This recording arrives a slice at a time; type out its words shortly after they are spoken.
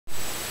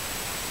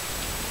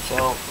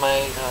So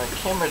my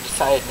camera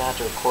decided not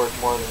to record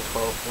more than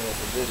 12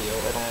 minutes of video,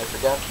 and I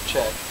forgot to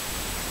check,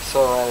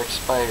 so that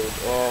expired.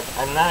 And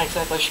I'm not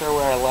exactly sure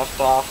where I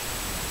left off.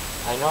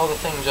 I know the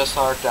thing just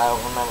arced. I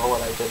don't remember what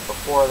I did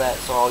before that,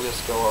 so I'll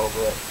just go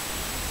over it.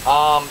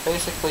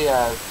 Basically,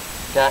 I've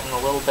gotten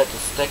a little bit to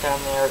stick on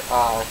there,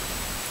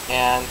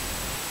 and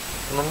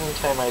in the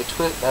meantime, I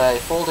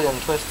folded and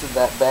twisted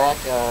that back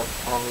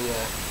on the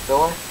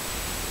filler,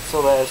 so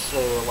that it's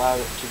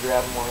allowed it to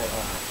grab more.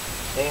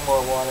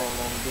 More water and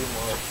then be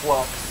more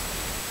flux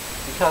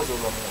because of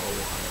the more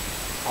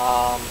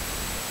water.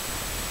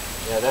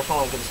 Yeah,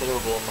 definitely a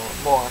considerable amount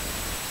more.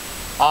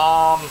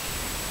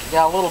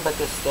 Got a little bit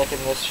to stick, and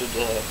this should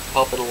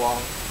help it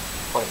along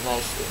quite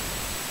nicely.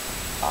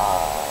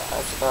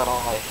 That's about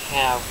all I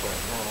have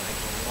right now that I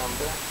can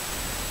remember.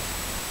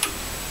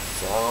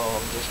 So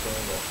I'm just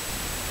going to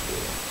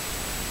do